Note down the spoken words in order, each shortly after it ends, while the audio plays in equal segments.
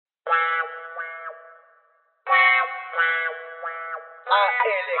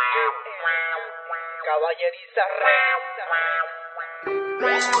Caballeriza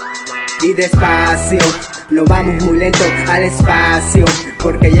Y despacio, no vamos muy lento al espacio,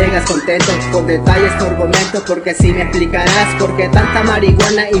 porque llegas contento, con detalles tu argumento, porque si me explicarás por qué tanta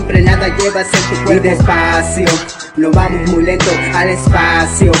marihuana impregnada llevas en tu cuerpo. Y despacio, no vamos muy lento al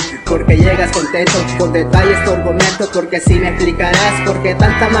espacio, porque llegas contento, con detalles tu argumento, porque si me explicarás por qué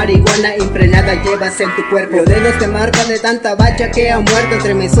tanta marihuana impregnada llevas en tu cuerpo. Los dedos te marcan de tanta bacha que ha muerto,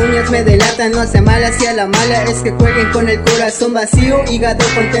 entre mis uñas me delatan, no hace mal hacia la mala, es que jueguen con el corazón vacío, hígado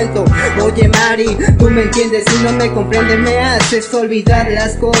contento. Oye Mari, tú me entiendes, si no me comprendes me haces olvidar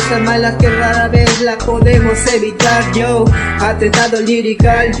las cosas malas que rara vez las podemos evitar. Yo, atentado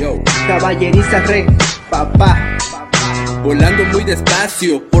lirical, caballeriza re, papá. Volando muy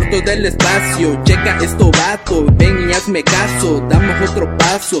despacio, por todo el espacio. Checa esto vato, ven y hazme caso. Damos otro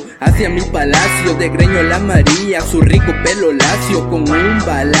paso hacia mi palacio. De greño la María, su rico pelo lacio. Con un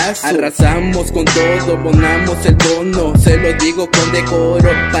balazo arrasamos con todo, ponamos el tono. Se lo digo con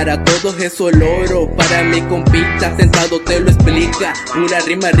decoro, para todos es el oro. Para mi compita, sentado te lo explica. Pura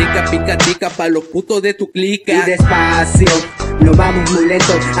rima rica, pica tica, pa' los putos de tu clica. Y despacio, no vamos muy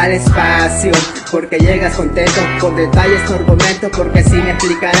lento al espacio, porque llegas contento, con detalles tu argumento, porque si me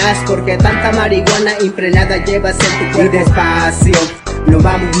explicarás por qué tanta marihuana impregnada llevas en tu cuerpo. Y despacio, no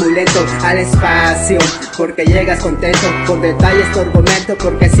vamos muy lento al espacio, porque llegas contento, con detalles tu argumento,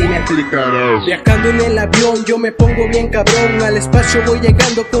 porque si me explicarás. Viajando en el avión yo me pongo bien cabrón, al espacio voy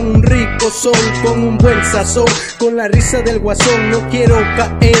llegando con un rico son, con un buen sazón, con la risa del guasón. No quiero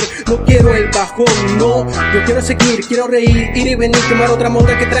caer, no quiero el bajón, no, yo quiero seguir, quiero reír, ir y venir, quemar otra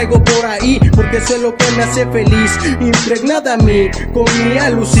moda que traigo por ahí, porque eso es lo que me hace feliz. Impregnada a mí, con mi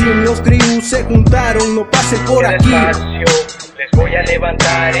alucin, los crews se juntaron, no pasen por aquí. Les voy a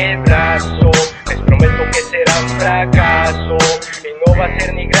levantar el brazo, les prometo que será un fracaso, y no va a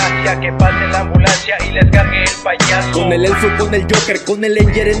ser ni gracia que pase la ambulancia y les cargue el payaso. Con el Elfo, con el Joker, con el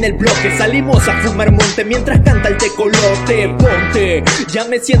Enger en el bloque, salimos a fumar monte mientras canta el tecolote. Ponte, ya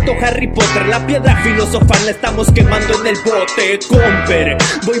me siento Harry Potter, la piedra filosofal la estamos quemando en el bote. Comper,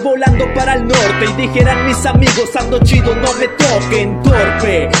 voy volando para el norte y dijeran mis amigos, ando chido, no me toquen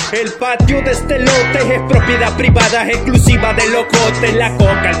torpe. El patio de este lote es propiedad privada exclusiva de locote. La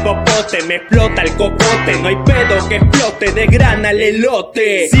coca, el popote, me explota el cocote, no hay pedo que explote de grana el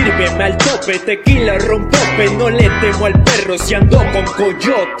elote. Sírveme al tope, tequila rompope, no le temo al perro si ando con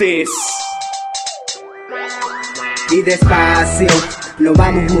coyotes. Y despacio, no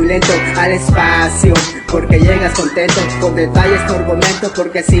vamos muy lento al espacio, porque llegas contento, con detalles tu argumento,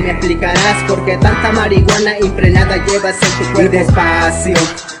 porque si me explicarás por qué tanta marihuana impregnada llevas en tu cuerpo. Y despacio,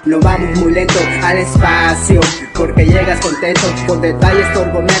 no vamos muy lento al espacio, porque llegas contento, con detalles tu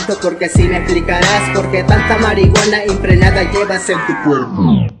argumento, porque si me explicarás por qué tanta marihuana impregnada llevas en tu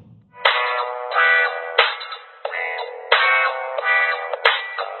cuerpo.